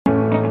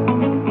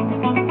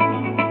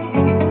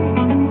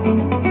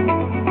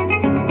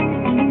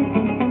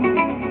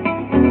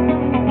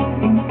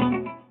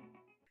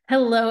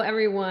Hello,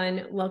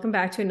 everyone. Welcome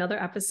back to another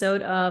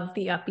episode of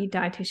the Upbeat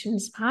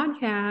Dietitians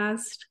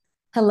podcast.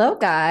 Hello,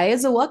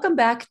 guys. Welcome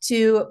back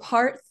to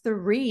part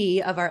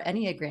 3 of our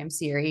Enneagram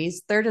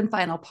series, third and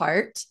final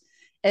part.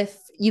 If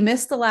you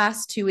missed the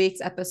last 2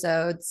 weeks'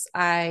 episodes,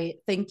 I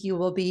think you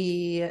will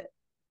be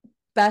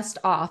best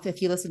off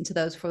if you listen to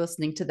those for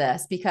listening to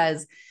this,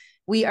 because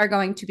we are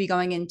going to be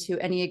going into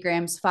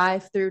Enneagrams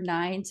 5 through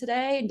 9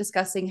 today and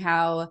discussing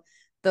how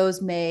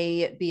those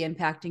may be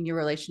impacting your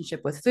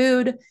relationship with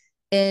food.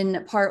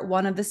 In part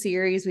 1 of the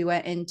series, we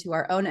went into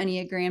our own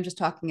Enneagram, just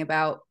talking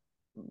about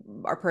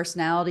our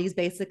personalities,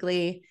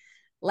 basically.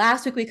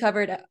 Last week, we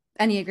covered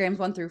Enneagrams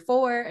 1 through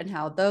 4 and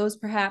how those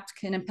perhaps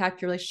can impact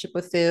your relationship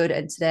with food.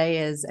 And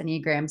today is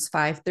Enneagrams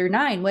 5 through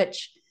 9,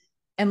 which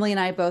Emily and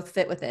I both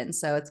fit within.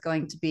 So it's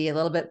going to be a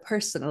little bit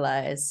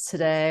personalized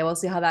today. We'll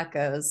see how that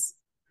goes.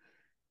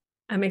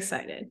 I'm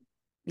excited.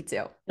 Me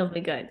too. It'll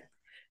be good.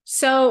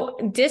 So,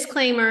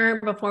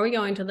 disclaimer before we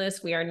go into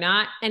this, we are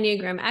not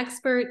Enneagram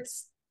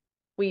experts.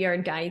 We are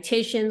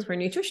dietitians, we're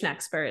nutrition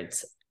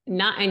experts,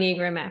 not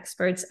Enneagram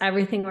experts.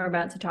 Everything we're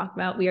about to talk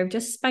about, we are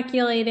just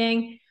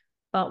speculating,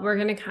 but we're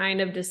going to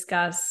kind of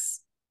discuss,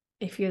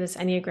 if you're this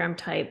Enneagram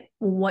type,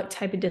 what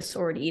type of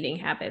disordered eating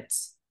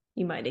habits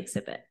you might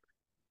exhibit.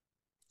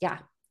 Yeah.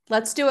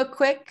 Let's do a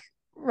quick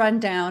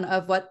rundown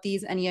of what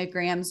these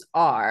Enneagrams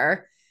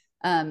are.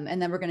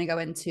 And then we're going to go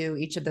into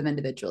each of them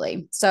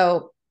individually.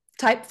 So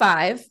type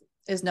 5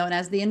 is known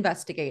as the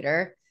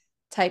investigator.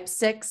 Type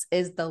 6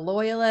 is the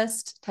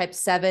loyalist. Type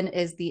 7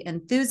 is the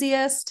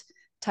enthusiast.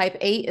 Type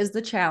 8 is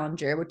the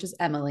challenger, which is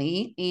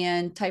Emily.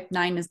 And type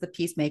 9 is the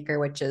peacemaker,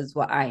 which is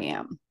what I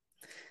am.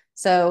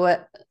 So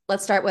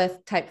let's start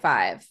with type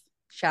 5,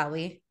 shall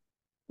we?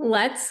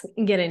 Let's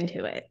get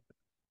into it.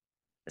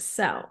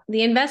 So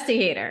the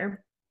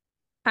investigator,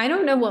 I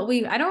don't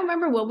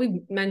remember what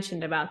we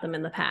mentioned about them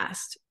in the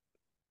past.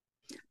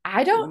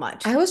 I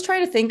was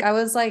trying to think. I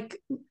was like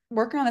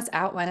working on this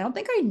outline. I don't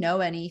think I know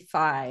any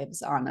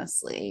 5s,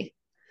 honestly.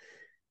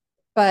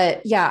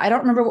 But yeah, I don't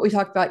remember what we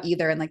talked about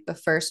either in like the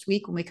first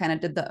week when we kind of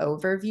did the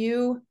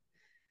overview.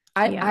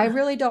 I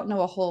really don't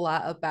know a whole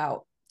lot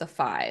about the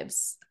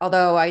 5s,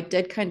 although I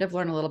did kind of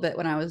learn a little bit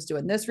when I was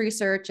doing this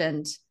research,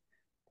 and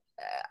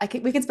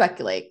we can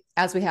speculate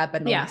as we have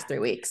been the last 3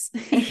 weeks.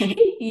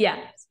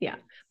 Yes. Yeah.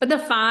 But the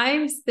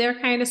 5s, they're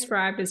kind of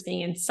described as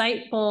being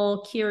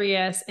insightful,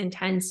 curious,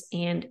 intense,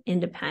 and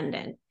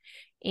independent.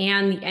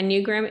 And the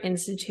Enneagram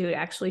Institute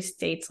actually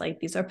states like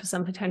these are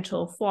some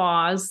potential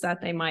flaws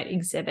that they might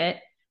exhibit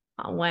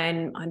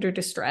when under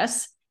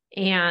distress.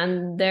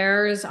 And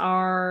theirs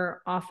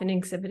are often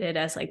exhibited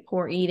as like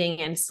poor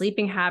eating and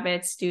sleeping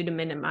habits due to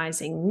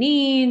minimizing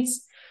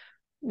needs,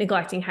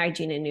 neglecting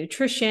hygiene and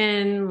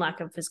nutrition,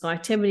 lack of physical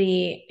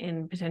activity,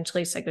 and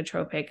potentially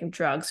psychotropic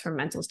drugs for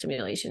mental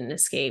stimulation and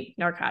escape,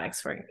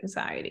 narcotics for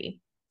anxiety.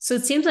 So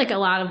it seems like a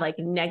lot of like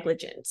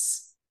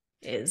negligence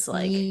is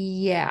like,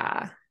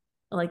 yeah,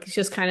 like it's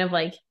just kind of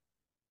like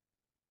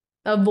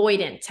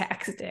avoidant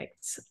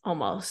tactics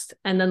almost.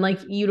 And then like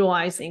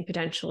utilizing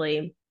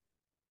potentially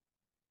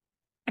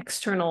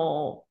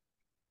external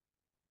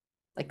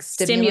like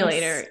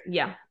stimulator,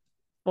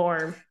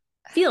 for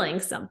feeling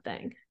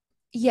something.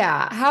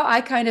 Yeah, how I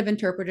kind of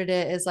interpreted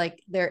it is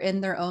like they're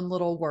in their own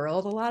little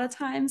world a lot of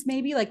times,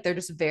 maybe like they're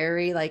just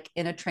very like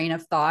in a train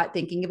of thought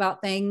thinking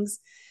about things.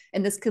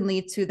 And this can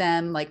lead to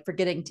them like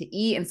forgetting to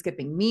eat and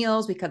skipping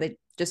meals because they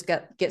just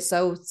get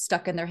so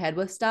stuck in their head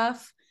with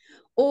stuff.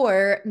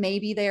 Or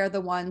maybe they are the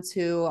ones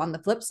who, on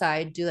the flip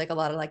side, do like a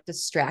lot of like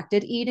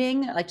distracted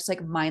eating, like just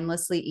like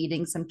mindlessly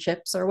eating some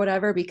chips or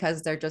whatever,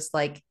 because they're just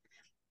like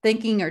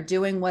thinking or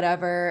doing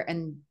whatever.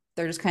 And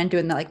they're just kind of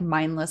doing that like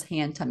mindless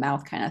hand to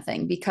mouth kind of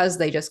thing because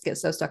they just get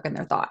so stuck in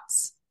their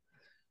thoughts.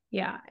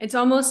 Yeah. It's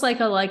almost like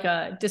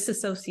a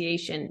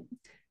disassociation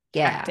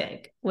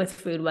tactic with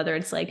food, whether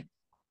it's like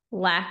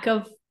lack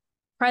of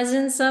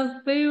presence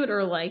of food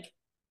or like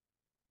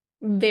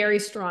very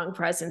strong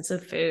presence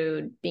of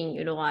food being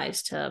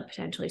utilized to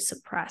potentially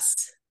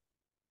suppress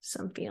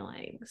some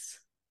feelings.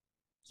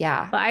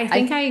 Yeah. But I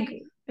think I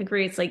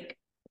agree. It's like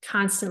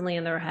constantly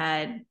in their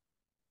head,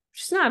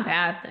 which is not a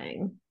bad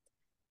thing.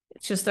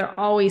 It's just they're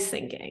always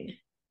thinking.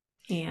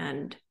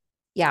 And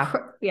yeah.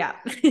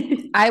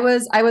 I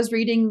was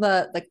reading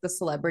the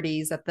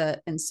celebrities at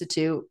the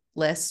Institute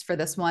list for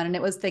this one, and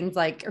it was things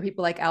like, or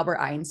people like Albert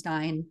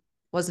Einstein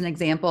was an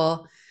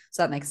example.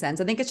 So that makes sense.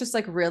 I think it's just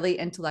like really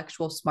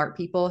intellectual, smart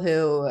people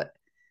who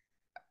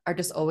are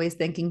just always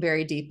thinking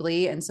very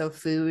deeply. And so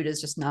food is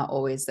just not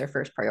always their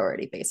first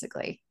priority,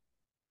 basically.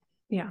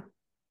 Yeah.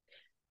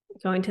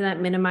 Going to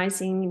that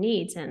minimizing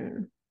needs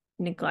and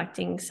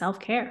neglecting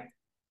self-care.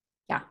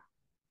 Yeah,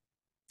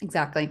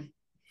 exactly.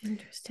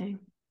 Interesting.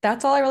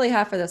 That's all I really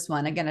have for this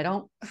one. Again, I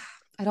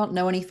don't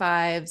know any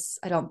 5s,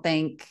 I don't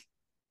think.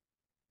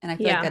 And I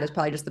feel like that is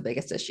probably just the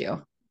biggest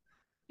issue.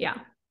 Yeah.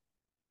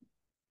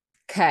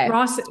 Okay.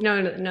 Ross,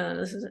 no,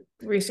 this is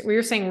we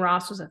were saying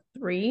Ross was a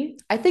 3.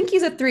 I think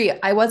he's a 3.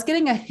 I was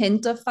getting a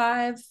hint of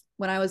 5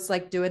 when I was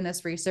like doing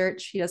this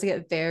research. He doesn't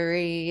get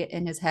very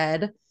in his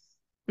head,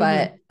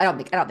 but I don't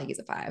think he's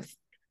a 5.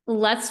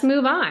 let's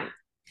move on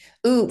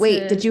Ooh,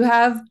 wait, did to, you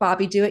have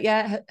Bobby do it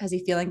yet? Has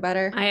he feeling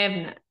better? I have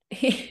not,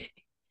 he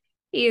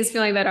is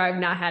feeling better. I've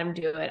not had him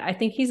do it. I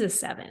think he's a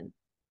 7.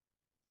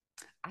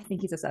 I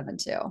think he's a 7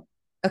 too.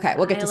 Okay,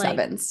 we'll get I to like,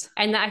 sevens.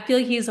 and I feel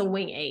like he's a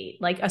wing 8,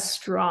 like a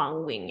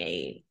strong wing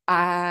 8.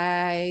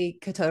 I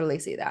could totally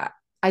see that.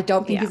 I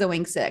don't think he's Yeah. a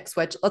wing 6,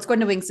 which let's go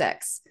into wing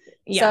 6.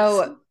 Yes.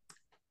 So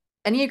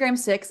Enneagram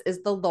 6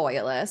 is the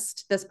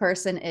loyalist. This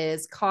person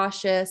is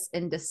cautious,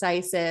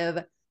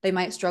 indecisive. They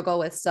might struggle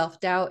with self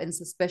doubt and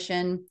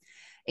suspicion.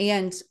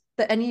 And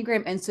the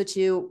Enneagram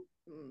Institute,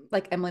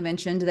 like Emily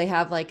mentioned, they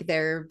have like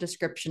their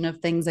description of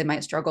things they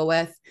might struggle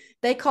with.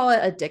 They call it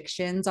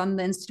addictions on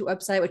the Institute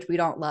website, which we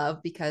don't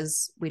love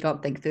because we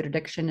don't think food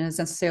addiction is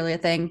necessarily a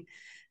thing.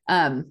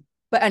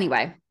 But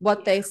anyway,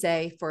 what they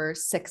say for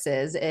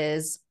sixes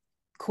is,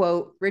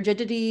 quote,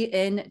 rigidity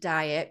in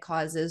diet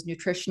causes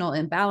nutritional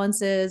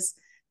imbalances.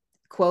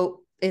 Quote,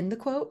 in the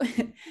quote,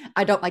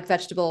 I don't like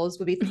vegetables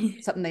would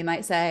be something they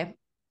might say.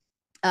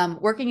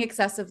 Working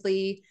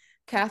excessively,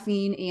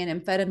 caffeine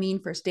and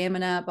amphetamine for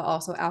stamina, but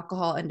also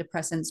alcohol and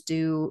depressants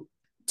due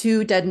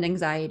to deaden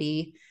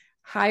anxiety,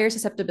 higher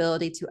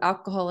susceptibility to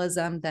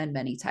alcoholism than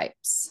many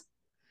types.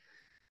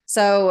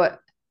 So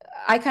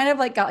I kind of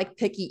like got like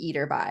picky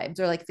eater vibes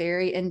or like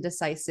very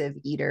indecisive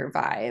eater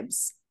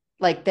vibes.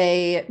 Like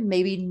they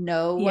maybe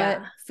know what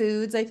Yeah.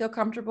 foods they feel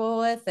comfortable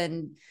with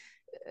and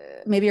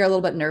maybe are a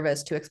little bit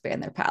nervous to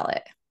expand their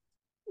palate.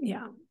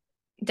 Yeah.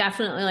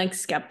 Definitely like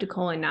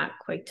skeptical and not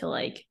quick to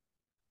like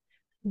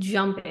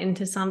jump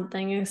into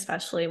something,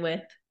 especially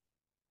with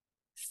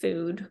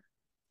food,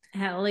 at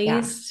Yeah.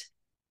 least.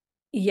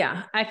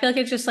 Yeah. I feel like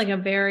it's just like a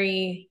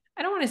very,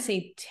 I don't want to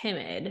say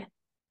timid,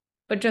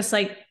 but just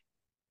like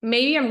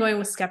maybe I'm going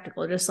with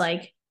skeptical, just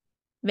like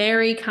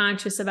very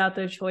conscious about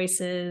their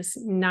choices,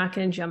 not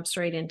going to jump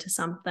straight into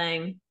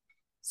something.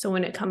 So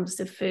when it comes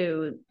to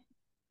food,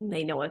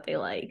 they know what they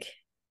like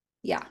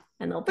Yeah.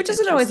 and they'll Which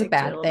isn't potentially always a stick to it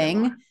a bad little bit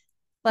more. thing. No.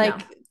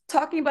 Like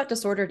talking about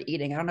disordered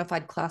eating, I don't know if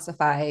I'd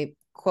classify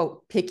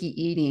quote picky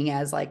eating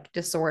as like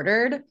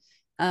disordered.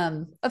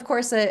 Of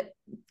course it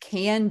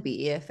can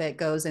be if it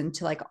goes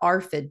into like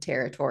ARFID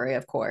territory,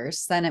 of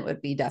course, then it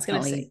would be I was going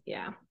to say, definitely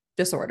yeah.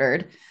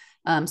 disordered.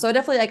 So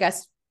definitely, I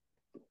guess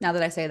now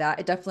that I say that,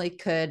 it definitely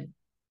could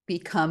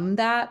become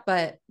that,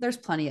 but there's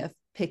plenty of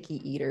picky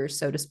eaters,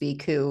 so to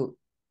speak, who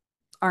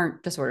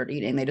aren't disordered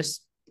eating. They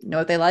just know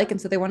what they like and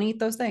so they want to eat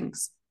those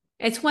things.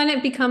 It's when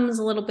it becomes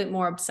a little bit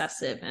more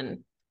obsessive and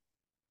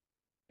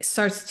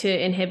starts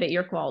to inhibit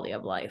your quality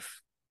of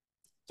life.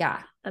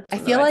 Yeah. That's I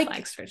when the feel red like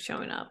flags start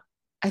showing up.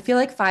 I feel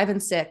like 5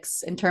 and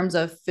 6 in terms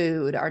of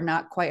food are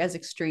not quite as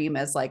extreme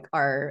as like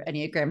our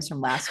Enneagrams from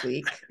last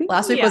week.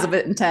 Last week was a Yeah.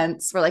 bit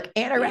intense for like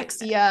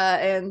anorexia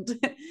and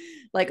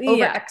like over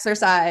Yeah.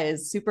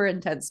 exercise, super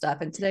intense stuff.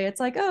 And today it's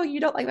like, oh, you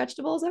don't like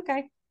vegetables?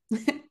 Okay.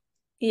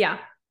 Yeah.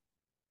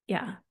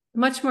 Yeah.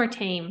 Much more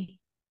tame,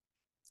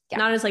 Yeah.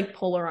 not as like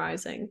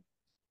polarizing,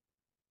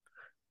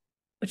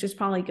 which is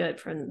probably good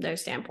from their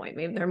standpoint.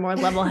 Maybe they're more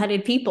level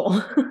headed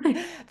people.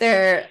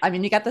 I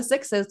mean, you got the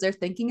sixes, they're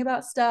thinking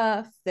about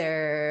stuff,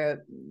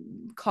 they're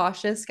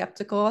cautious,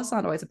 skeptical. That's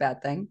not always a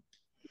bad thing.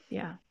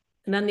 Yeah.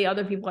 And then the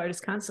other people are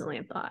just constantly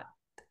in thought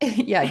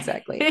Yeah,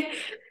 exactly.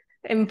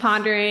 and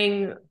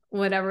pondering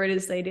whatever it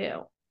is they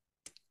do.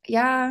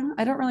 Yeah,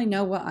 I don't really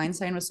know what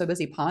Einstein was so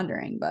busy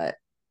pondering, but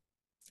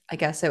I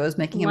guess it was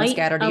making him a Light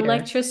scattered eater.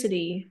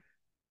 electricity.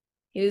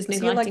 He was Was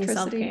he neglecting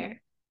self electricity?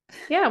 care.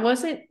 Yeah,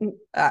 wasn't.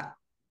 Uh,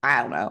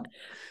 I don't know.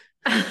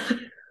 I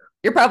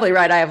You're probably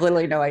right. I have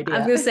literally no was idea.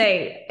 gonna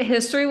say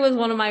history was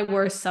one of my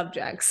worst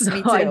subjects, so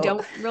Me I too.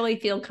 don't really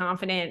feel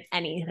confident in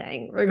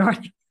anything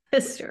regarding I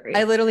history.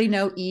 literally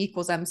know E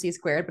equals MC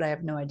squared, but I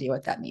have no idea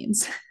what that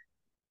means.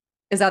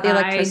 Is that the I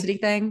electricity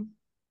thing?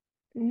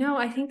 no,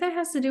 I think that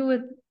has to do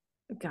with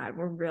God.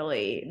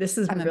 This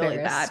is I'm really bad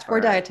embarrassed.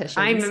 We're for.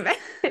 dietitians.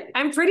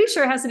 I'm pretty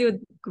sure it has to do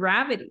with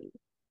gravity.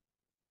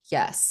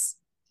 Yes.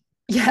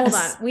 Hold on,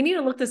 Yes. we need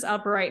to look this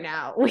up right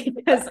now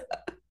because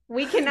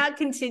we cannot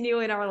continue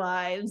in our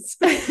lives.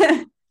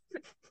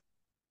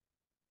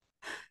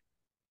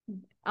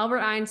 Albert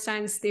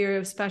Einstein's theory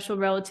of special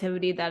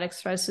relativity that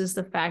expresses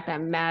the fact that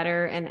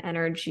matter and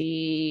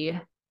energy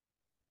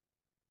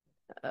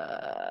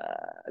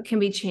can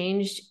be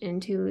changed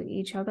into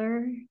each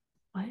other.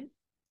 What?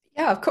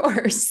 Yeah, of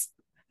course.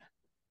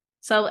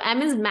 So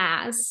M is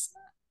mass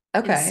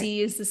and Okay.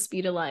 C is the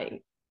speed of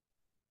light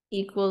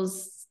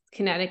equals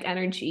kinetic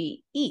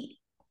energy E.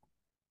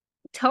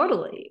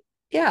 Totally.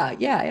 Yeah,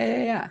 yeah, yeah,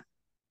 yeah, yeah.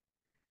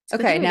 It's a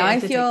good Okay, thing we now didn't I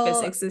have to take feel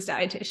physics as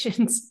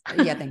dietitians.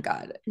 yeah, thank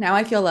God. Now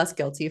I feel less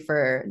guilty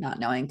for not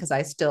knowing because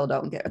I still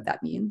don't get what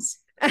that means.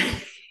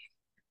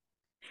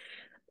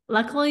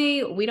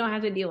 Luckily, we don't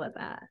have to deal with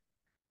that.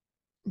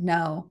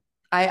 No.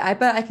 I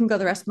bet I can go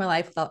the rest of my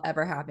life without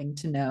ever having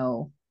to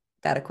know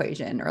that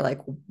equation or like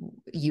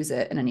use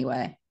it in any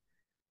way.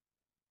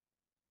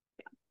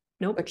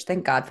 Nope. Which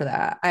thank God for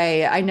that.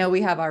 I know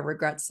we have our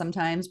regrets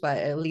sometimes, but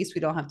at least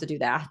we don't have to do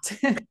that.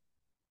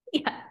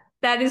 Yeah,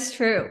 that is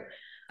true.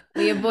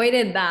 We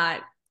avoided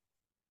that.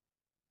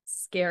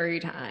 scary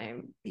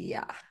time.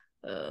 Yeah.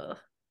 Ugh.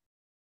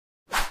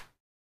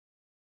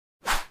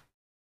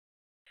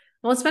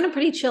 Well, it's been a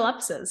pretty chill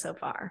episode so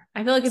far.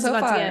 I feel like it's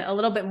about to get a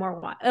little bit more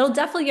wild. It'll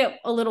definitely get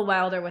a little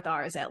wilder with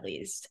ours, at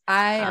least.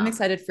 I am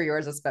excited for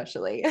yours,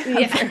 especially.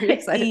 Yeah. I'm very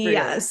excited for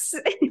yours.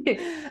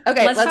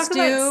 Okay, let's talk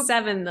do about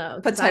 7 though.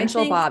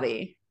 Potential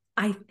Bobby.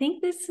 I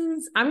think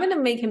I'm going to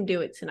make him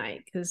do it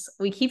tonight because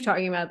we've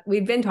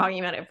been talking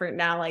about it for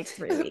now like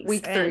 3 weeks.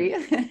 Week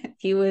 3.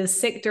 He was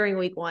sick during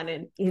week 1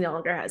 and he no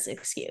longer has an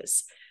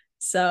excuse.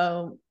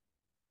 So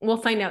we'll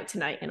find out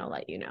tonight and I'll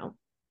let you know.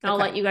 I'll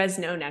let you guys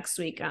know next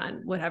week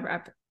on what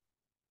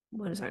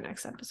is our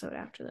next episode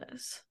after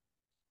this?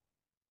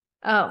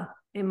 Oh,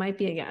 it might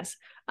be a guess.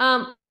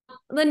 The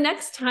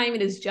next time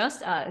it is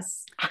just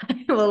us,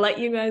 I will let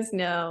you guys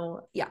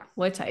know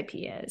what type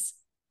he is.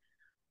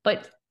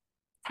 But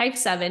type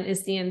 7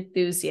 is the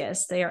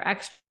enthusiast. They are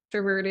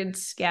extroverted,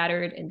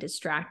 scattered, and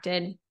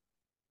distracted,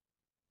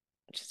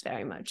 which is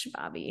very much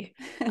Bobby.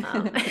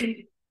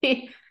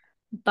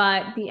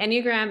 But the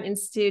Enneagram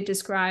Institute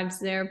describes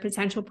their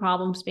potential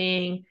problems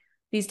being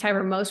these type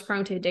are most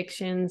prone to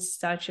addictions,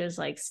 such as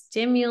like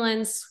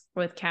stimulants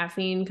with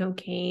caffeine,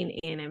 cocaine,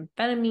 and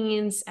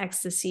amphetamines,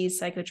 ecstasy,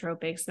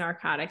 psychotropics,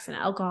 narcotics, and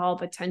alcohol,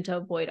 but tend to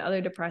avoid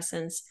other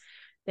depressants.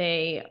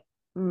 They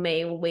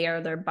may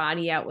wear their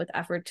body out with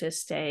effort to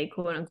stay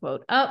quote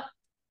unquote up,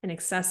 and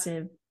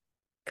excessive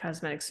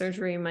cosmetic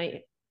surgery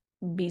might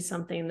be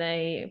something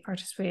they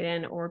participate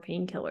in, or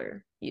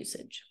painkiller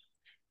usage.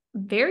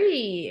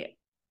 Very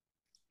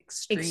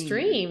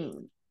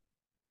extreme.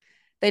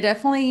 They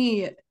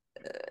definitely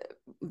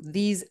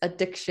these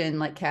addiction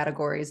like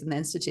categories in the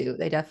institute,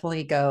 they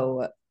definitely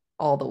go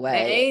all the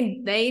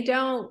way. They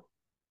don't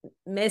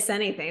miss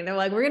anything. They're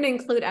like, we're going to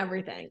include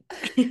everything.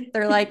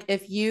 They're like,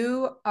 if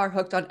you are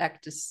hooked on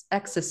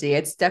ecstasy,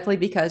 it's definitely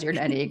because you're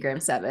an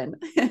Enneagram 7.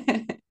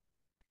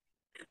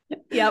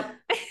 Yep.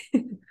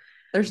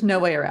 There's no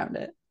way around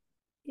it.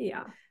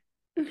 Yeah.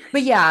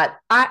 But yeah,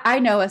 I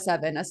know a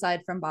 7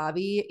 aside from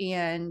Bobby.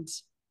 And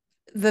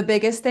the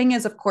biggest thing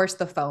is, of course,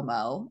 the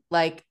FOMO.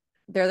 Like,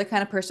 they're the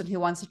kind of person who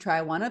wants to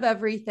try one of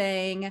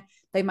everything.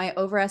 They might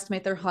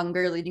overestimate their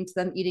hunger, leading to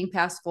them eating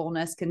past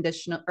fullness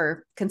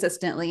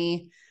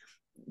consistently.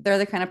 They're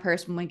the kind of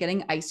person when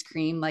getting ice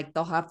cream, like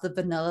they'll have the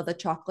vanilla, the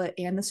chocolate,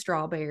 and the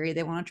strawberry.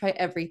 They want to try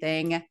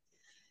everything.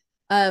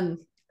 The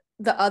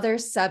other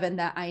 7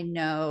 that I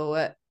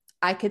know,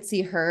 I could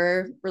see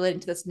her relating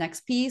to this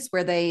next piece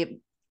where they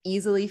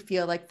easily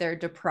feel like they're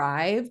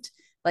deprived.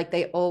 Like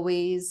they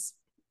always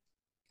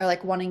are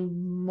like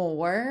wanting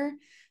more.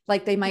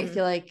 Like they might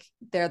feel like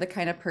they're the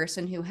kind of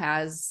person who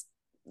has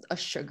a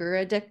sugar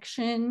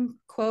addiction,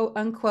 quote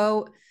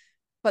unquote,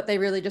 but they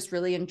really just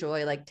really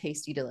enjoy like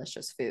tasty,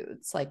 delicious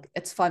foods. Like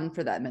it's fun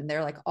for them and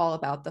they're like all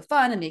about the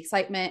fun and the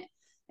excitement.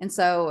 And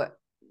so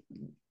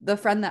the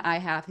friend that I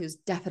have who's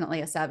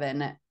definitely a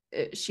 7,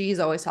 she's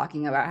always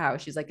talking about how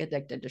she's like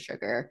addicted to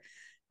sugar.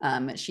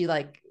 She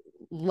like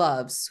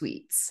loves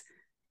sweets.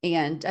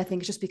 And I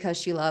think it's just because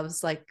she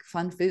loves like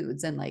fun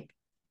foods and like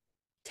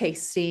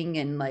tasting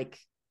and like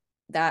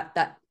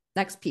that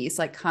next piece,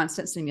 like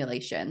constant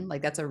stimulation,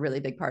 like that's a really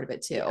big part of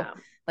it too.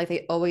 Like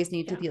they always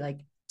need to be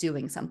like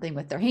doing something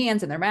with their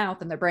hands and their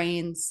mouth and their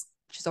brains.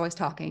 She's always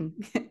talking.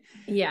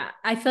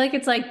 I feel like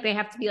it's like they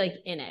have to be like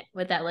in it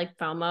with that like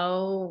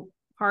FOMO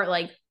part.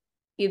 Like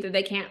either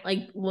they can't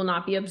like will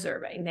not be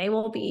observing, they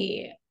will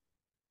be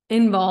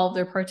involved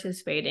or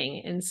participating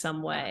in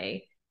some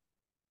way,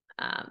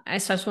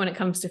 especially when it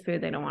comes to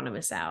food. They don't want to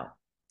miss out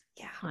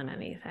on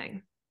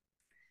anything.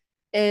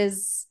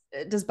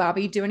 Does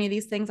Bobby do any of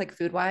these things like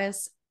food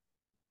wise?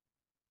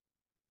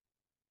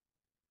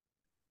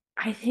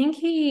 I think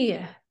he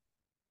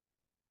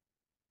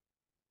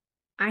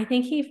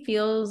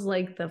feels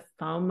like the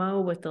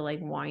FOMO with the like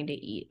wanting to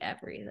eat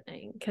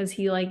everything, because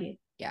he like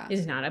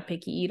is not a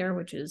picky eater,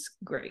 which is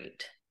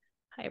great.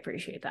 I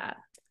appreciate that.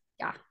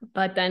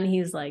 But then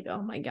he's like,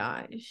 oh my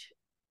gosh,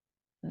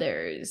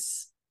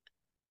 there's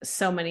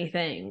so many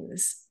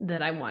things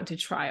that I want to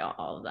try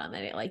all of them,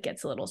 and it like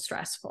gets a little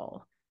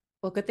stressful.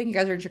 Well, good thing you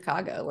guys are in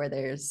Chicago where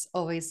there's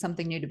always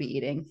something new to be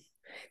eating.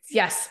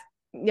 Yes.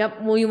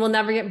 Yep. Well, you will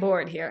never get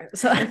bored here.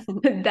 So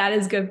that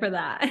is good for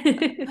that.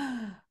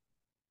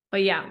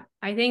 But yeah,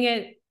 I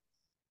think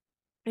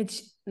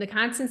it's the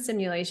constant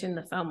stimulation,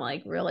 the film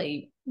like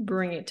really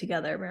bring it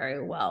together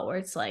very well, where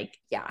it's like,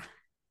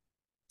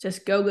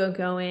 just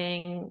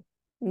going,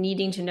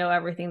 needing to know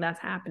everything that's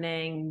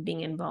happening,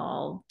 being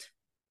involved,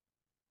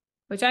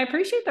 which I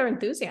appreciate their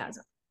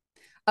enthusiasm.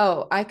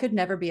 Oh, I could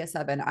never be a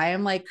 7.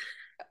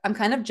 I'm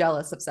kind of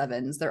jealous of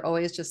 7s. They're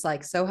always just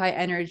like so high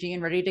energy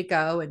and ready to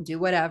go and do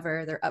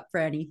whatever. They're up for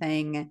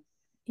anything.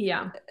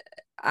 Yeah.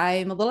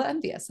 I'm a little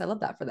envious. I love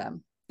that for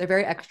them. They're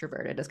very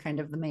extroverted is kind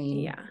of the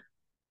main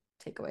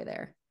takeaway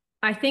there.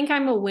 I think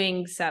I'm a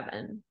wing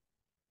 7.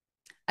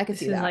 I could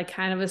see that. This is like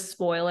kind of a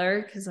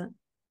spoiler because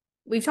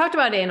we've talked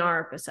about it in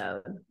our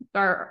episode,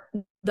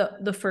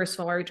 the first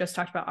one where we just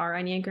talked about our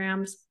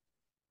Enneagrams.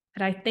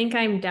 But I think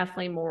I'm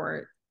definitely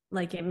more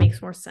like, it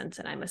makes more sense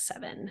that I'm a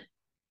 7.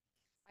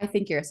 I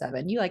think you're a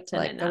 7. You like to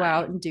and a like go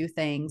out 9. and do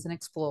things and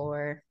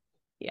explore.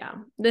 Yeah.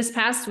 This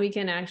past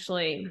weekend,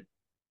 actually,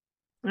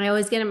 I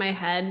always get in my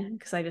head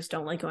because I just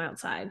don't like going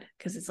outside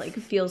because it's like,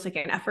 it feels like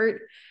an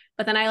effort.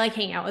 But then I like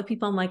hang out with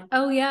people. I'm like,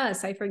 oh,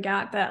 yes, I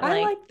forgot that.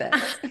 I Like, like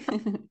this.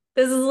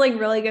 this is like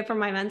really good for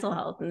my mental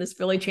health. And this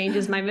really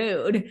changes my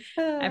mood.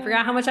 I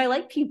forgot how much I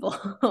like people.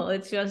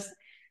 It's just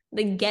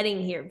the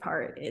getting here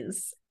part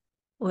is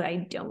what I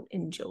don't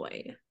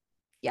enjoy.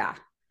 Yeah.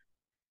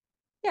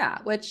 Yeah.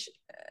 Which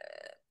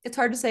it's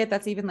hard to say if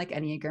that's even like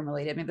Enneagram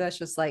related. Maybe that's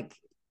just like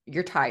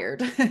you're tired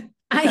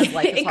because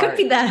life is It could hard.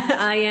 be that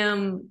I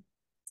am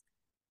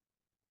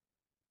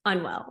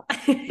unwell.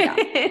 Yeah.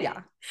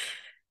 Yeah.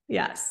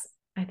 Yes,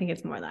 I think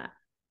it's more that.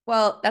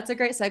 Well, that's a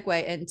great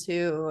segue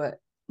into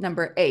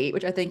number 8,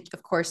 which I think,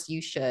 of course,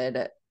 you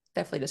should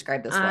definitely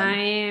describe this one.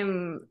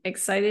 I'm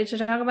excited to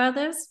talk about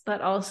this,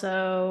 but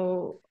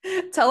also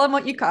Tell them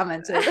what you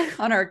commented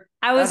on our.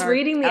 I was on our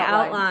reading the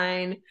outline.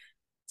 outline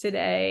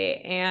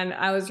today and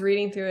I was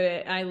reading through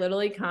it. I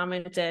literally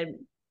commented,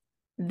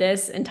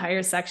 this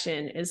entire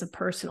section is a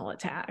personal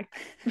attack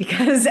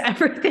because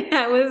everything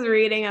I was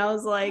reading, I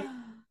was like,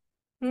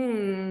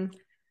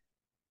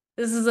 this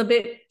is a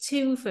bit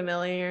too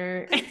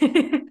familiar.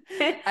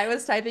 I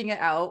was typing it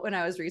out when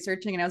I was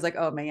researching, and I was like,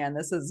 "Oh man,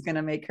 this is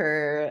gonna make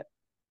her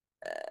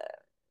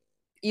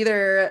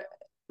either."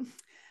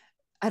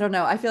 I don't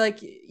know. I feel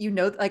like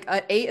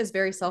like 8 is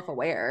very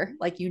self-aware.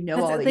 Like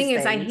That's all the these thing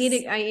is, I hate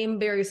things. it. I am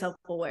very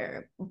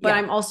self-aware, but Yeah.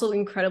 I'm also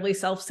incredibly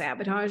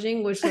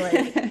self-sabotaging, which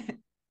like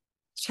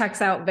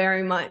checks out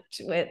very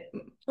much with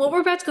what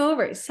we're about to go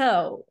over.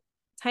 So,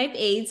 type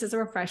 8s as a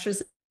refresher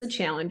is a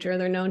challenger.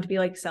 They're known to be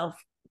like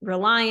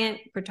self-reliant,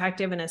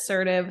 protective, and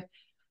assertive.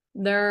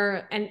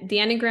 And the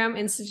Enneagram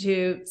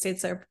Institute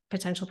states their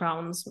potential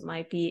problems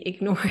might be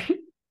ignoring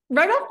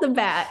right off the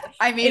bat,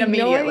 I mean,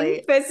 ignoring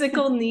immediately.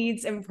 physical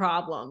needs and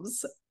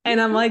problems. And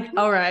I'm like,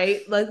 all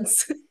right,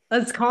 let's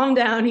calm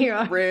down here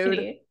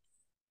Rude.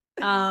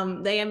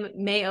 already. They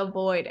may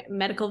avoid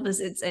medical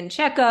visits and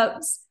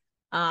checkups.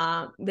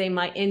 They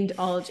might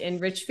indulge in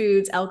rich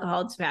foods,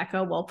 alcohol,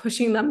 tobacco while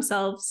pushing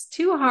themselves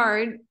too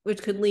hard,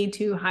 which could lead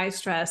to high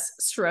stress,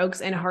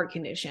 strokes, and heart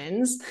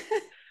conditions.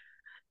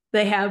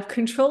 They have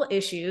control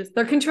issues.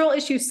 They're control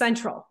issues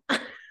central.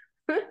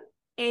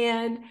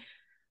 And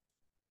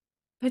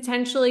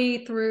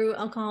potentially through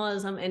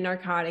alcoholism and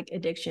narcotic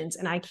addictions.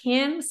 And I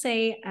can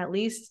say at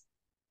least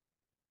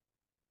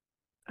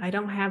I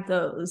don't have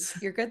those.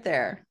 You're good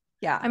there.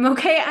 Yeah. I'm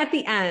okay at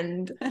the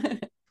end,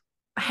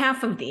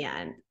 half of the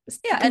end.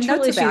 Yeah, and no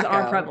Control issues are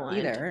tobacco prevalent.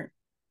 either.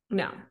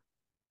 No.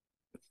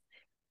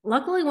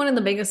 Luckily, one of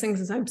the biggest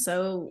things is I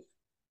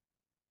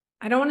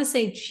don't want to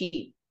say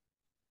cheap,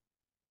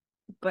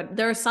 but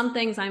there are some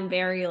things I'm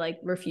very like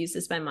refuse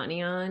to spend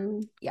money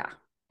on. Yeah.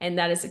 And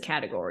that is a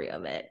category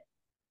of it.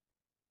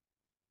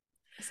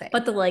 Same.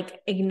 But the like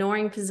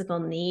ignoring physical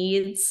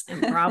needs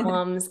and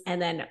problems and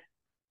then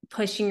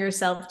pushing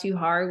yourself too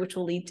hard, which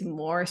will lead to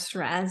more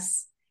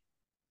stress.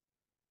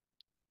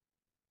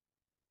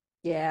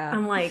 Yeah.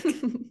 I'm like,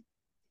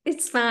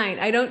 it's fine.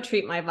 I don't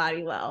treat my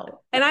body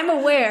well. And I'm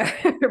aware,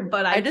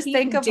 but I just keep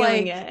think of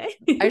doing like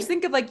it. I just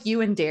think of like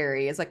you and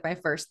dairy is like my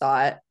first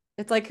thought.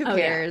 It's like, who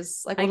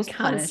cares? Yeah. Like, we'll just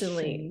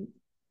constantly.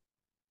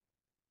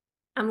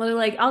 I'm literally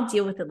like, I'll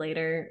deal with it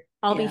later.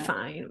 I'll be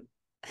fine.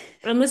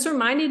 And this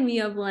reminded me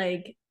of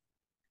like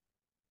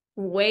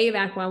way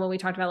back when we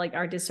talked about like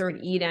our disordered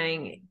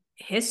eating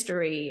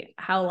history,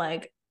 how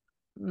like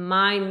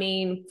my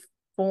main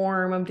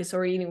form of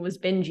disordered eating was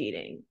binge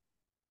eating,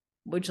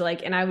 which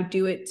like, and I would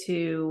do it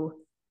to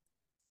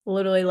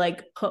literally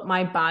like put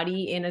my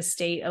body in a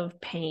state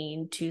of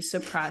pain to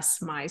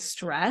suppress my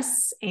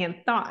stress and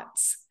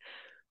thoughts.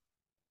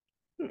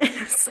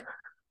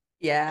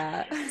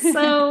 Yeah.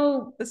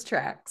 So this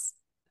tracks.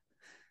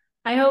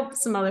 I hope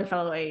some other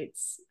fellow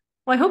eights.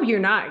 Well, I hope you're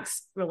not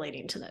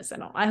relating to this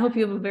at all. I hope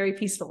you have a very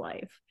peaceful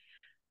life.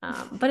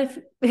 But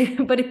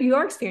if you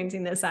are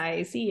experiencing this,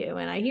 I see you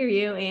and I hear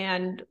you,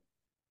 and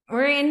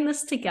we're in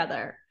this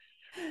together.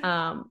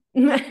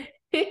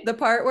 The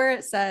part where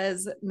it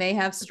says may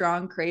have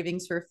strong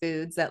cravings for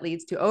foods that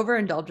leads to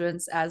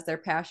overindulgence as their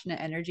passionate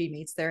energy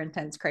meets their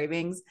intense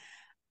cravings.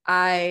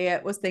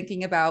 I was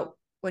thinking about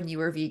when you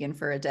were vegan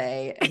for a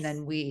day and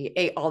then we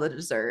ate all the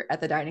dessert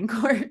at the dining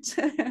court.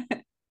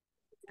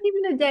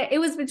 Even a day. It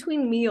was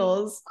between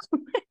meals.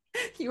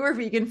 You were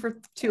vegan for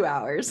 2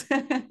 hours.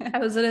 I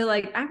was literally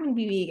like, I'm gonna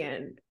be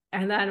vegan.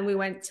 And then we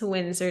went to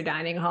Windsor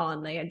Dining Hall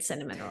and they had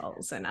cinnamon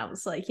rolls. And I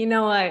was like, you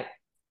know what?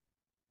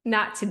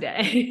 Not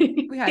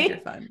today. We had your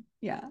fun.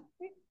 Yeah.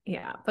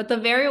 Yeah. But the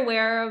very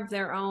aware of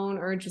their own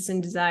urges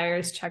and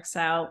desires checks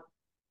out.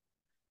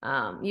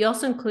 You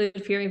also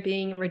include fear of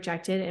being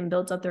rejected and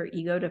builds up their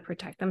ego to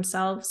protect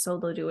themselves. So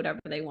they'll do whatever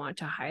they want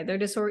to hide their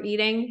disordered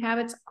eating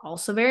habits.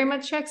 Also very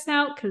much checks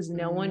out because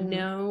no one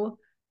knew.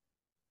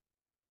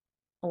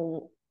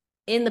 Oh,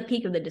 in the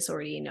peak of the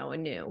disorder, no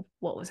one knew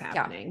what was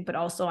happening. Yeah. But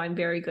also I'm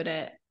very good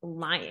at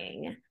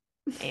lying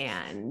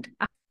and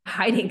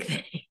hiding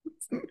things.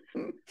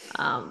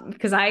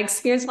 Because I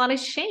experienced a lot of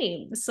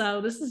shame.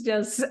 So this is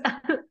just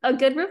a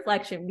good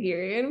reflection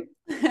period.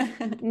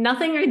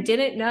 Nothing I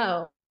didn't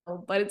know,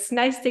 but it's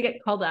nice to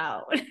get called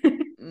out.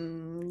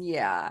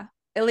 Yeah.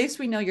 At least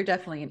we know you're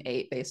definitely an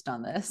 8 based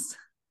on this.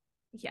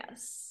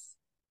 Yes.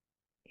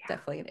 Yeah.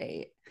 Definitely an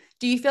 8.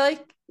 Do you feel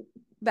like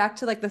back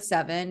to like the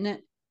 7,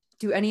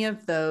 do any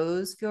of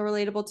those feel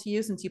relatable to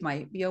you since you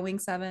might be a wing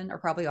 7 or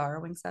probably are a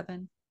wing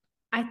 7?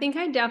 I think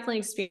I definitely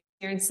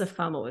experienced the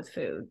FOMO with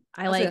food.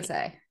 I was gonna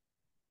say.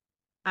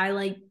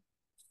 I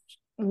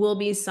will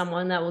be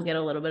someone that will get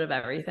a little bit of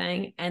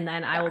everything, and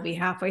then I will be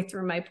halfway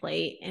through my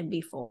plate and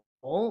be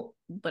full,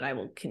 but I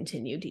will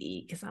continue to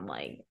eat because I'm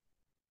like,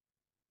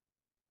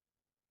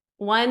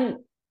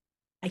 one,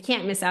 I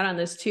can't miss out on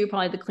this. Two,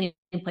 probably the Clean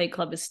Plate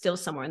Club is still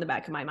somewhere in the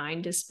back of my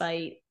mind,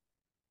 despite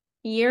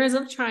years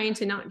of trying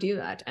to not do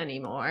that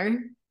anymore.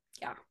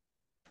 Yeah.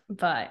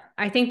 But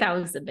I think that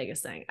was the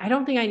biggest thing. I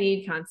don't think I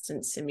need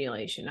constant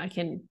stimulation. I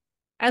can,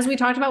 as we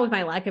talked about with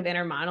my lack of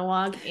inner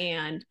monologue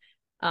and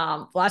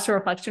lots of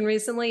reflection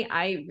recently,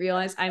 I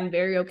realized I'm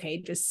very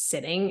okay just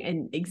sitting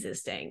and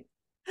existing.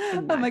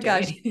 And oh my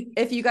gosh. anything.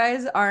 If you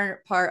guys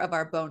aren't part of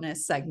our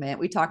bonus segment,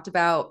 we talked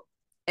about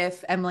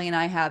if Emily and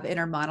I have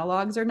inner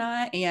monologues or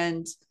not.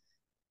 And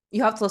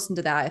you have to listen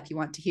to that if you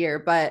want to hear.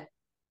 But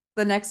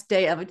the next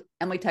day,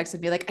 Emily texted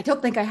me like, I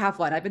don't think I have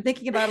one. I've been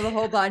thinking about it a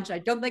whole bunch. I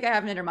don't think I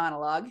have an inner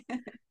monologue.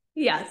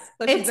 Yes.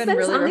 So she's been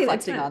really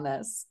reflecting on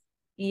this.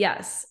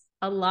 Yes.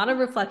 A lot of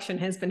reflection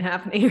has been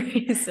happening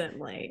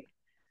recently,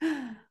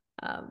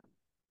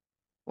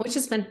 which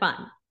has been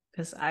fun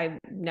because I've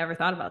never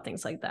thought about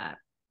things like that.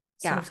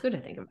 So it's good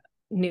to think about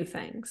new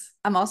things.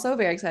 I'm also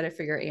very excited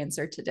for your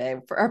answer today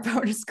for our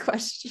bonus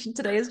question.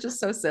 Today is just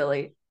so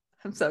silly.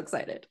 I'm so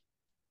excited.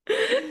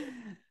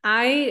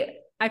 I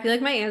feel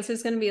like my answer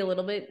is going to be a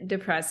little bit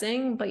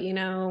depressing, but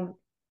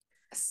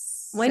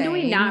when do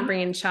we not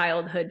bring in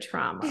childhood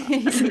trauma?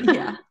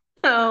 Yeah.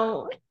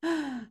 So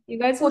you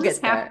guys will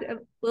just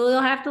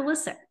we'll have to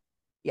listen.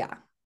 Yeah.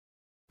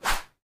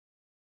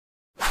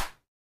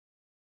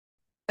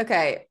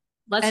 Okay.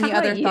 Let's any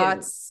other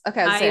thoughts? You.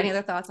 Okay. Any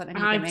other thoughts on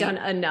Enneagram? I've done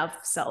enough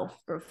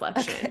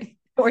self-reflection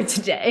for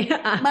today.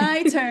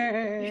 My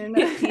turn.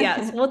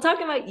 Yes. We'll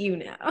talk about you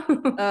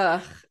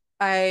now.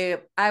 I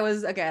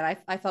was, again,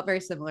 I felt very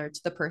similar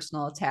to the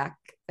personal attack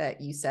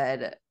that you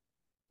said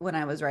when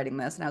I was writing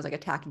this, and I was like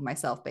attacking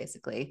myself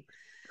basically.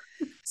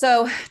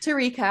 So to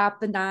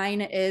recap, the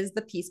 9 is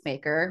the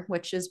peacemaker,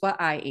 which is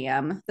what I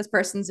am. This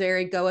person's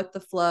very go with the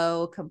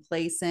flow,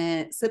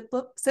 complacent,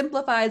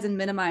 simplifies and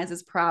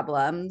minimizes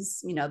problems.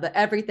 The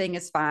everything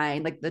is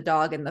fine, like the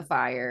dog in the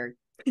fire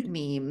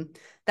meme.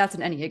 That's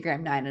an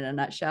Enneagram 9 in a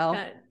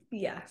nutshell.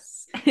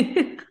 Yes.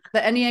 The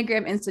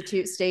Enneagram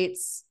Institute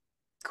states,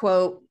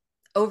 quote,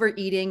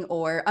 overeating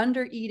or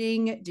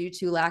undereating due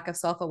to lack of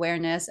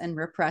self-awareness and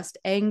repressed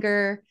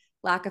anger,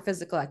 lack of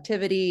physical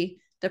activity,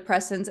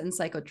 depressants and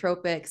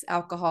psychotropics,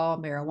 alcohol,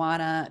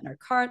 marijuana,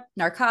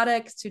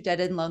 narcotics to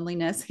deaden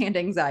loneliness and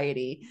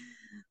anxiety.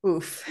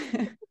 Oof.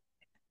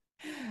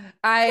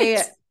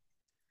 I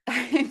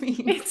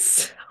mean,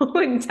 it's so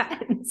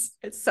intense.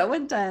 It's so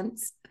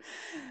intense.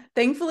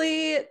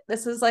 Thankfully,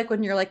 this is like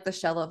when you're like the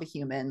shell of a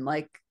human,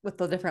 like with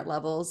the different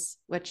levels,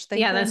 which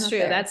that's true.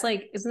 There. That's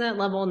like, isn't that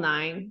level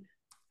 9?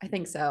 I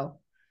think so.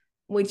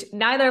 Which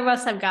neither of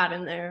us have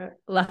gotten there,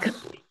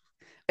 luckily.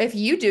 If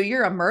you do,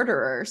 you're a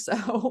murderer. So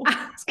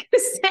I was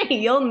gonna say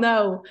you'll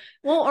know.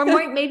 Well, or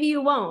maybe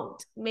you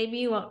won't. Maybe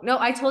you won't. No,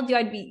 I told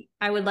you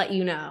I would let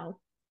you know.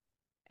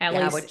 At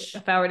least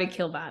if I were to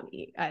kill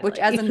Bobby. Which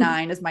as a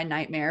 9 is my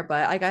nightmare,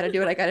 but I gotta do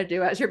what I gotta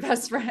do as your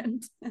best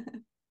friend.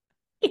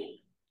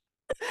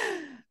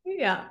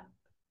 Yeah.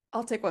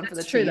 I'll take one for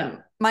the team. Though.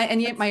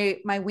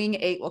 My wing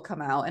 8 will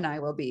come out and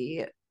I'll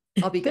be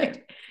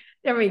good.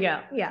 There we go.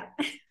 Yeah.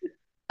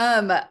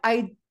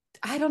 I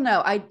don't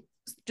know. I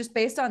just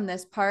based on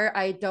this part,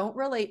 I don't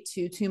relate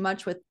too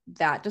much with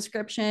that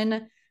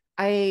description.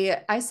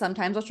 I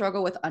sometimes will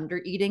struggle with under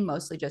eating,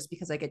 mostly just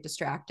because I get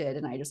distracted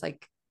and I just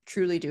like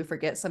truly do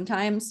forget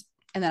sometimes.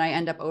 And then I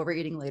end up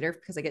overeating later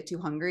because I get too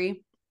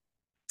hungry.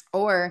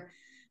 Or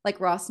like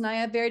Ross and I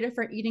have very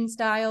different eating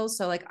styles.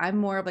 So like I'm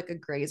more of like a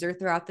grazer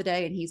throughout the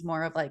day and he's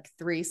more of like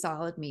 3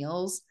 solid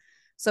meals.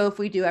 So if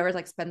we do ever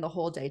like spend the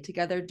whole day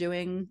together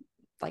doing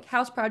like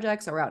house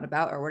projects or out and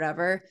about or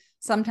whatever,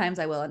 sometimes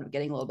I will end up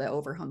getting a little bit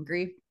over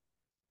hungry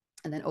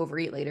and then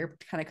overeat later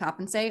to kind of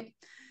compensate.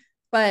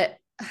 But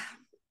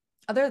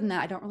other than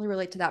that, I don't really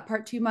relate to that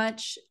part too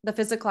much. The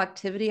physical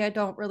activity, I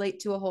don't relate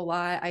to a whole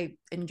lot. I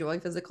enjoy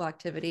physical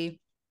activity,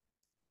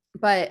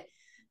 but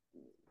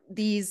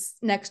these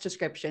next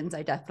descriptions,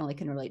 I definitely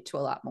can relate to a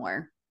lot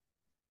more.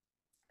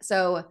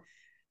 So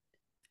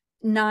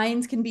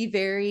 9s can be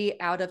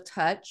very out of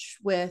touch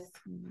with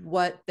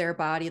what their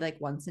body like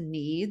wants and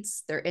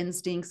needs, their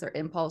instincts, their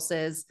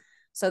impulses.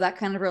 So that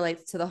kind of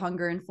relates to the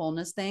hunger and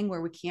fullness thing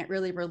where we can't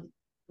really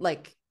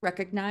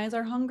recognize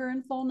our hunger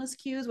and fullness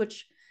cues,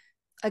 which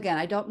again,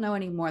 I don't know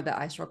anymore that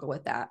I struggle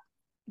with that.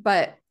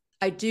 But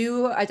I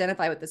do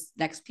identify with this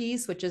next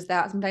piece, which is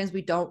that sometimes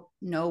we don't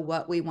know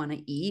what we want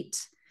to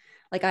eat.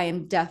 Like I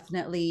am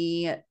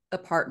definitely a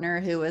partner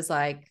who is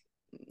like,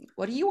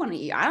 what do you want to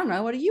eat? I don't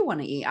know. What do you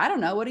want to eat? I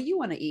don't know. What do you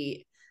want to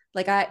eat?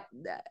 Like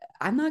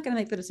I'm not going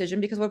to make the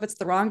decision, because what if it's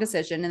the wrong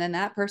decision and then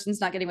that person's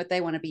not getting what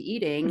they want to be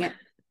eating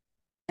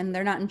and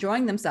they're not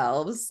enjoying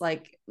themselves?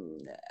 Like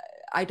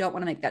I don't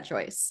want to make that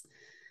choice.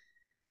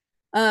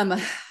 So I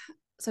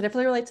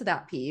definitely relate to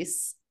that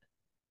piece.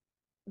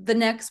 The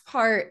next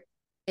part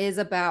is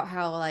about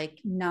how like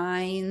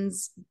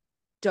nines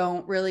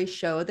don't really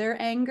show their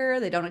anger.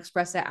 They don't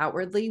express it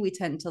outwardly. We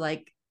tend to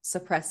like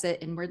suppress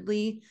it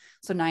inwardly.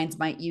 So nines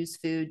might use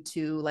food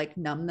to like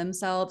numb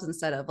themselves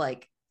instead of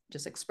like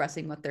just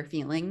expressing what they're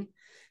feeling,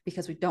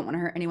 because we don't want to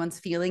hurt anyone's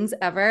feelings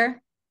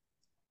ever,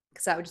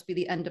 because that would just be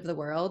the end of the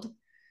world.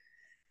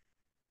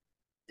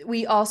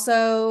 We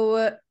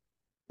also,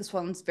 this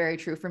one's very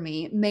true for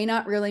me, may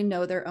not really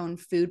know their own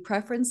food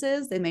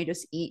preferences. They may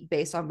just eat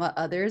based on what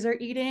others are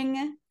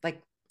eating.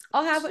 Like,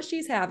 I'll have what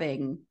she's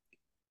having,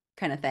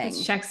 kind of thing.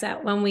 It checks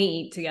out when we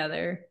eat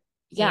together.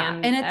 Yeah.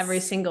 And it's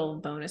every single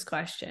bonus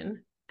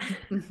question.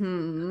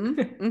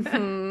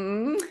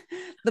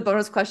 The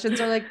bonus questions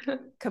are like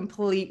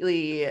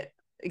completely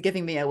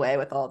giving me away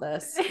with all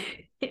this.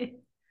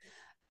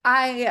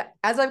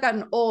 As I've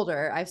gotten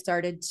older, I've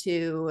started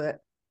to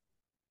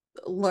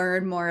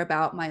learn more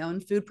about my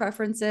own food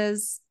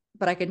preferences,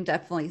 but I can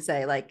definitely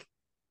say like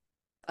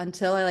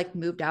until I like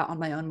moved out on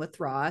my own with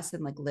Ross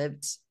and like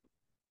lived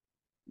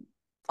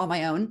on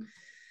my own,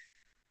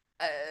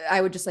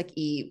 I would just like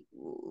eat.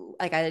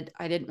 Like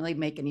I didn't really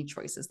make any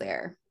choices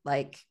there.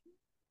 Like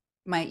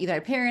either my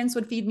parents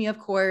would feed me, of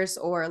course,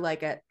 or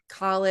like at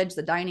college,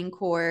 the dining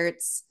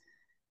courts,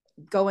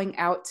 going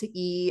out to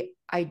eat.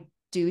 I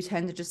do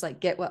tend to just like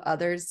get what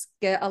others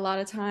get a lot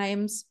of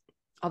times.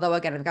 Although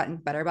again, I've gotten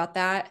better about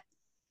that.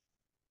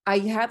 I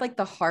had like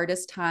the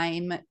hardest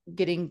time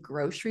getting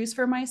groceries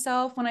for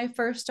myself when I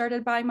first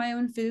started buying my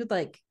own food,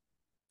 like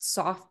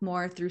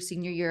sophomore through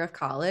senior year of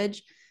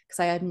college, because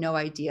I had no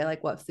idea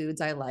like what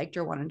foods I liked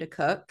or wanted to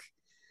cook.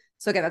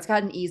 So again, that's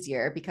gotten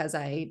easier because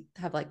I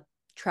have like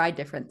tried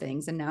different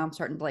things and now I'm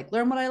starting to like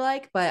learn what I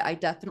like, but I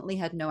definitely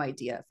had no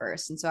idea at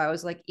first. And so I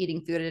was like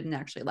eating food I didn't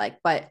actually like,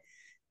 but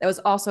that was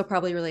also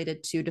probably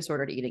related to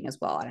disordered eating as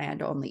well. And I had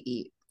to only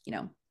eat,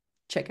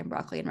 chicken,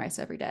 broccoli, and rice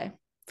every day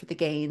for the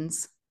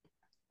gains.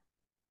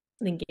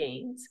 The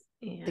gains.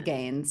 Yeah. The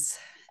gains.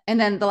 And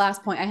then the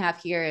last point I have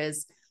here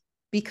is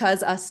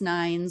because us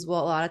nines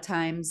will a lot of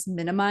times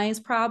minimize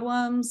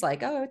problems,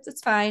 like, oh,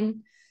 it's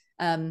fine.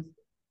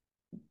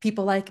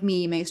 People like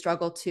me may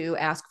struggle to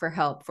ask for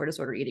help for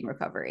disordered eating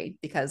recovery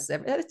because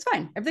it's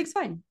fine. Everything's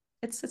fine.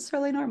 It's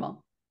totally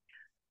normal.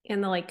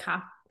 And the like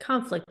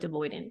conflict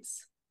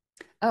avoidance.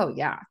 Oh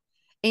yeah.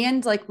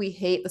 And like we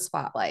hate the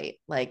spotlight.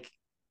 Like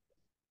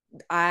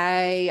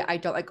I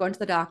don't like going to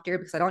the doctor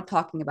because I don't like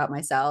talking about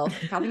myself.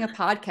 Having a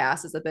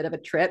podcast is a bit of a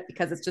trip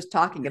because it's just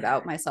talking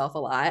about myself a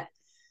lot.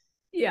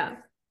 Yeah.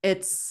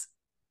 It's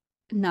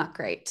not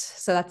great.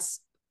 So that's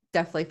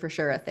definitely for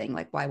sure a thing,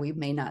 like why we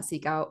may not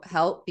seek out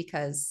help,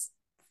 because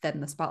then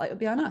the spotlight would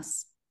be on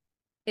us.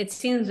 It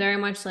seems very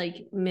much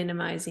like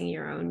minimizing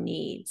your own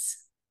needs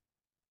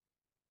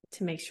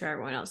to make sure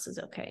everyone else is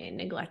okay and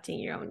neglecting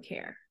your own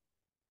care.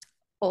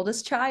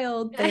 Oldest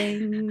child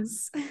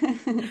things.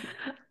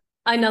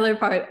 Another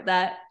part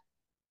that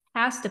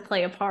has to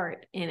play a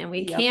part in it.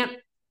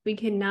 We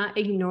cannot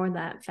ignore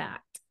that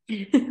fact.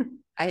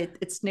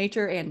 It's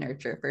nature and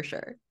nurture for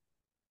sure.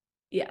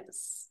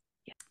 Yes.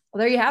 Well,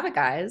 there you have it,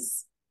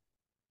 guys.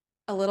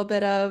 A little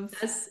bit of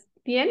That's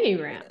the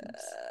Enneagrams.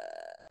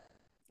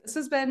 This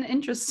has been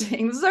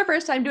interesting. This is our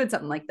first time doing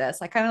something like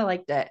this. I kind of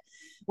liked it.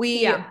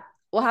 We'll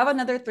have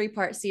another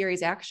 3-part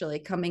series actually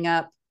coming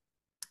up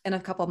in a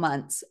couple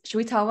months. Should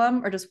we tell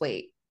them or just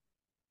wait?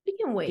 We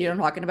can wait. You know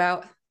what I'm talking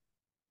about?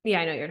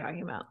 Yeah, I know what you're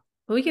talking about.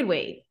 But we could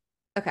wait.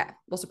 Okay.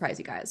 We'll surprise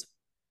you guys.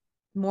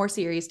 More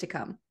series to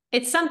come.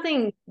 It's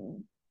something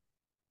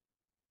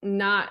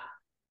not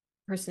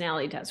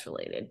personality test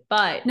related,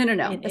 but no.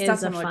 It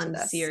is a fun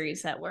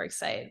series that we're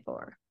excited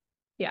for.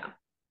 Yeah.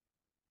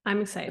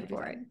 I'm excited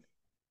for it.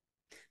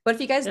 But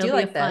if you guys do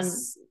like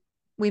this,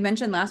 we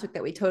mentioned last week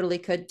that we totally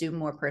could do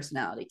more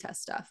personality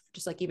test stuff.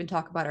 Just like even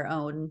talk about our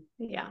own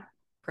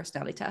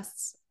personality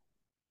tests.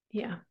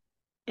 Yeah.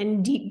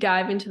 And deep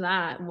dive into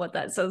that, what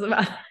that says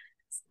about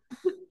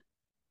us.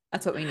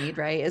 That's what we need,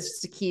 right? Is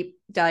just to keep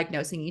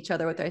diagnosing each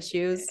other with our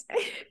issues.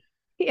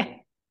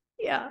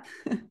 Yeah.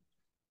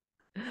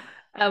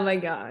 Oh my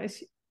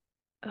gosh.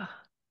 Ugh.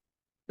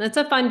 That's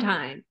a fun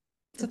time.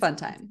 It's a fun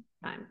time.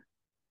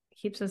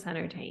 Keeps us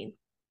entertained.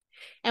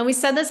 And we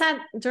said this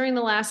during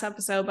the last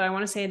episode, but I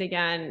want to say it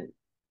again.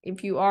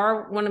 If you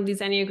are one of these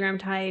Enneagram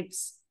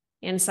types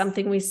and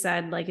something we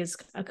said like is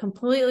a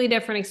completely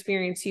different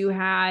experience you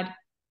had,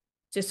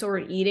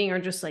 disordered eating or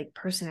just like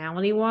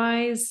personality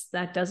wise,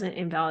 that doesn't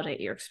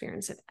invalidate your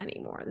experience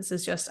anymore. This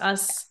is just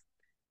us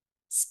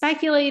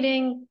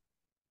speculating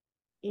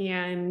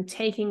and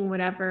taking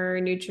whatever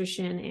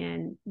nutrition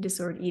and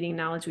disordered eating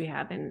knowledge we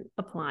have and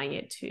applying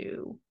it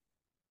to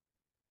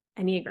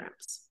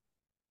Enneagrams.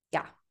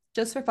 Yeah,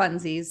 just for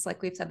funsies,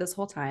 like we've said this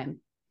whole time.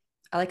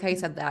 I like how you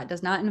said that. It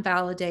does not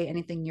invalidate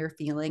anything you're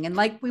feeling. And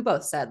like we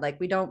both said, like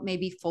we don't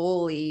maybe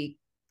fully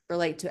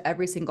relate to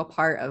every single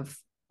part of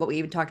what we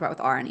even talked about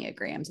with our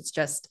Enneagrams. It's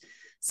just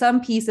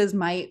some pieces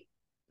might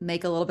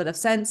make a little bit of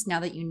sense now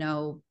that you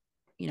know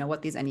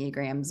what these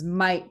Enneagrams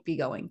might be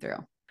going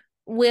through.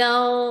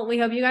 Well, we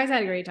hope you guys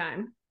had a great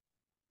time.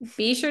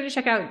 Be sure to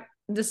check out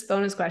this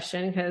bonus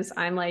question because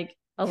I'm like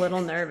a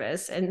little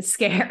nervous and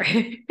scared.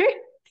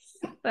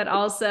 But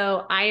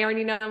also, I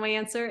already know my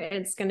answer.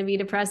 It's going to be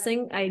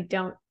depressing.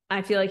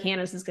 I feel like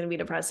Hannah's is going to be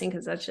depressing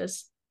because that's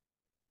just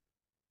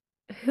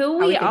who How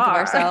we we think of are.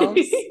 ourselves.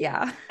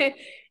 Yeah.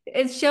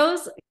 It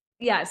shows,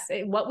 yes,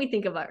 what we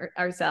think of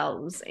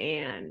ourselves.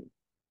 And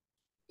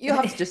You'll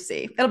have to just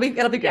see. It'll be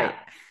great. Yeah,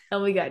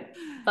 it'll be good.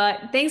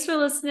 But thanks for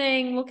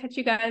listening. We'll catch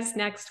you guys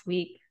next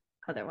week.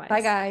 Otherwise,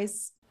 Bye,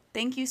 guys.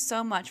 Thank you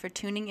so much for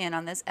tuning in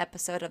on this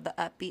episode of the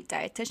Upbeat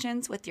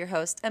Dietitians with your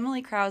hosts,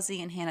 Emily Krause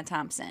and Hannah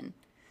Thompson.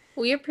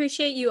 We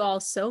appreciate you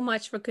all so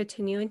much for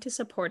continuing to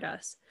support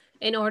us.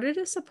 In order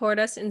to support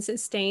us and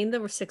sustain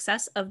the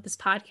success of this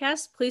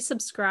podcast, please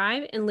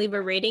subscribe and leave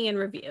a rating and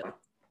review.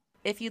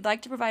 If you'd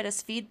like to provide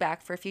us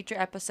feedback for future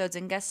episodes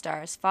and guest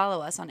stars,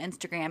 follow us on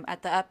Instagram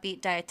at the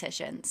Upbeat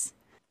Dietitians.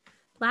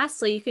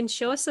 Lastly, you can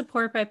show us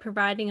support by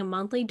providing a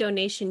monthly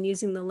donation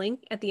using the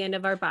link at the end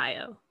of our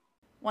bio.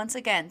 Once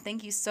again,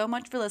 thank you so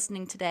much for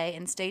listening today,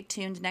 and stay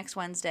tuned next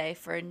Wednesday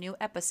for a new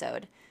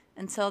episode.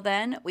 Until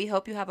then, we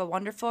hope you have a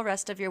wonderful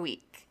rest of your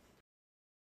week.